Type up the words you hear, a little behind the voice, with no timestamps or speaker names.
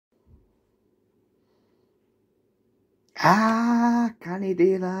Can I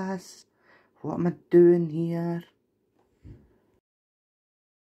do this? What am I doing here?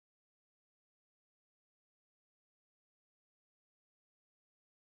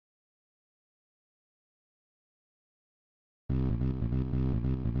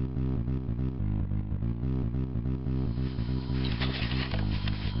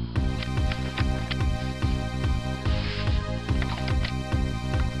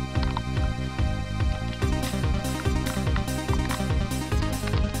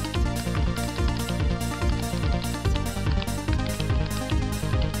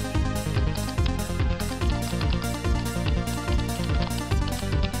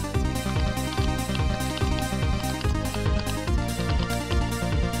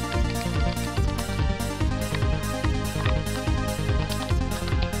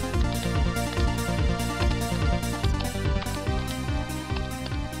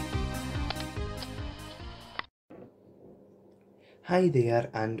 Hi there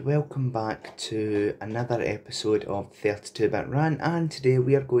and welcome back to another episode of 32-Bit Rant, and today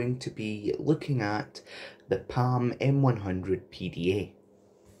we are going to be looking at the Palm M100 PDA.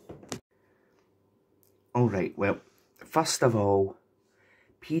 Alright, well, first of all,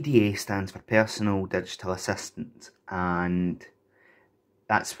 PDA stands for Personal Digital Assistant, and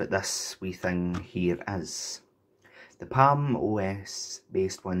that's what this wee thing here is. The Palm OS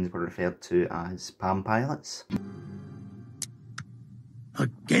based ones were referred to as Palm Pilots.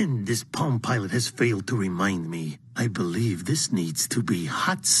 Again, this Palm Pilot has failed to remind me. I believe this needs to be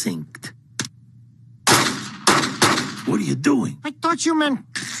hot synced. What are you doing? I thought you meant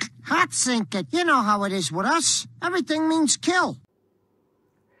hot sink it. You know how it is with us. Everything means kill.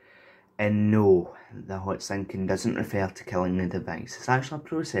 And no, the hot syncing doesn't refer to killing the device. It's actually a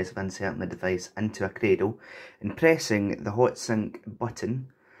process of inserting the device into a cradle and pressing the hot sync button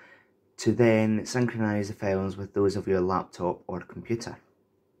to then synchronise the files with those of your laptop or computer.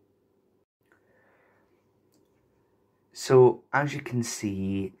 So, as you can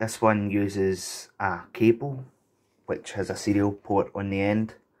see, this one uses a cable which has a serial port on the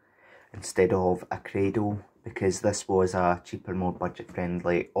end instead of a cradle, because this was a cheaper, more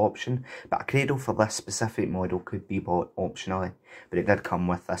budget-friendly option. But a cradle for this specific model could be bought optionally, but it did come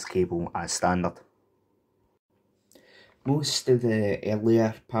with this cable as standard. Most of the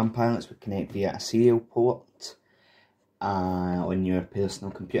earlier Palm Pilots would connect via a serial port on your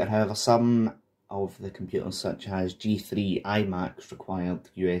personal computer. However, some of the computers such as G3 iMacs required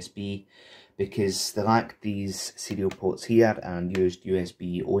USB because they lacked these serial ports here and used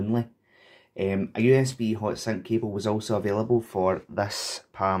USB only. A USB hot sync cable was also available for this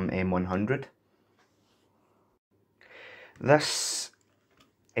Palm M100. This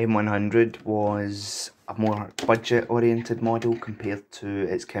M100 was a more budget oriented model compared to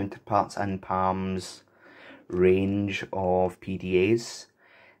its counterparts in Palm's range of PDAs.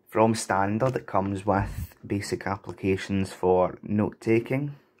 From standard, it comes with basic applications for note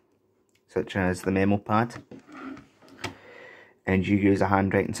taking, such as the memo pad, and you use a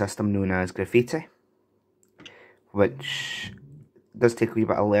handwriting system known as Graffiti, which does take a wee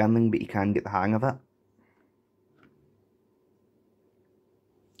bit of learning, but you can get the hang of it.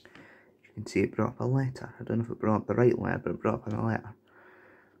 You can see it brought up a letter. I don't know if it brought up the right letter, but it brought up a letter.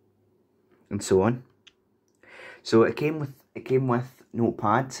 And so on. So it came with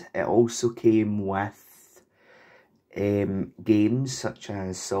Notepad. It also came with games such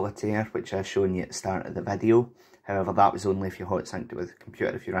as Solitaire, which I've shown you at the start of the video. However, that was only if you hot synced it with a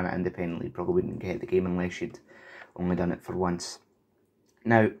computer. If you ran it independently, you probably wouldn't get the game unless you'd only done it for once.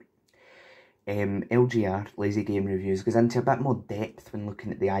 Now, LGR, Lazy Game Reviews, goes into a bit more depth when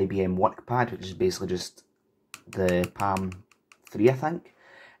looking at the IBM WorkPad, which is basically just the Palm 3, I think,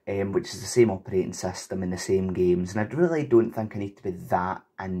 which is the same operating system and the same games. And I really don't think I need to be that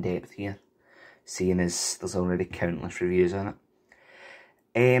in-depth here, seeing as there's already countless reviews on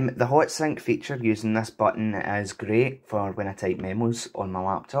it. The hot sync feature using this button is great for when I type memos on my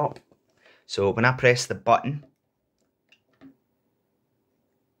laptop. So when I press the button,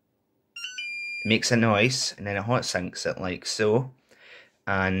 it makes a noise and then it hot syncs it like so,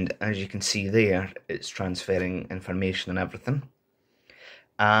 and as you can see there, it's transferring information and everything.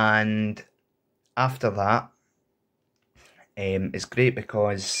 And after that, it's great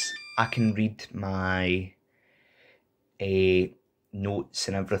because I can read my notes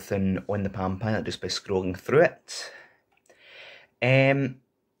and everything on the Palm Pilot just by scrolling through it.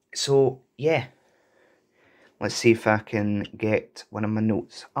 So yeah, let's see if I can get one of my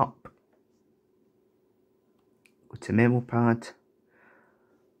notes up. Go to memo pad,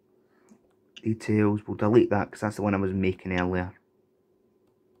 details. We'll delete that because that's the one I was making earlier.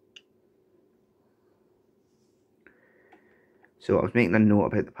 So I was making a note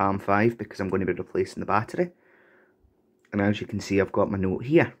about the Palm 5 because I'm going to be replacing the battery. And as you can see, I've got my note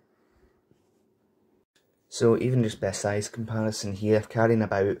here. So even just by a size comparison here, carrying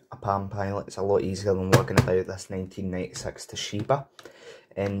about a Palm Pilot is a lot easier than lugging about this 1996 Toshiba.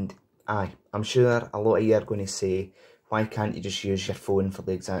 And I'm sure a lot of you are going to say, why can't you just use your phone for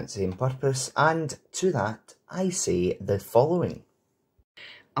the exact same purpose? And to that, I say the following.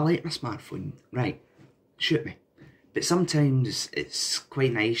 I like my smartphone, right, shoot me. But sometimes it's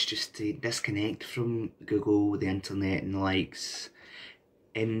quite nice just to disconnect from Google, the internet and the likes,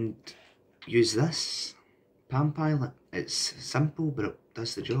 and use this Palm Pilot. It's simple, but it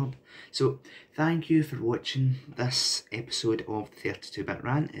does the job. So thank you for watching this episode of the 32-bit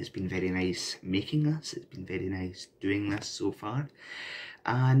rant. It's been very nice making this. It's been very nice doing this so far.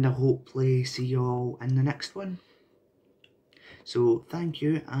 And I hopefully see you all in the next one. So thank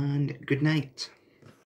you and good night.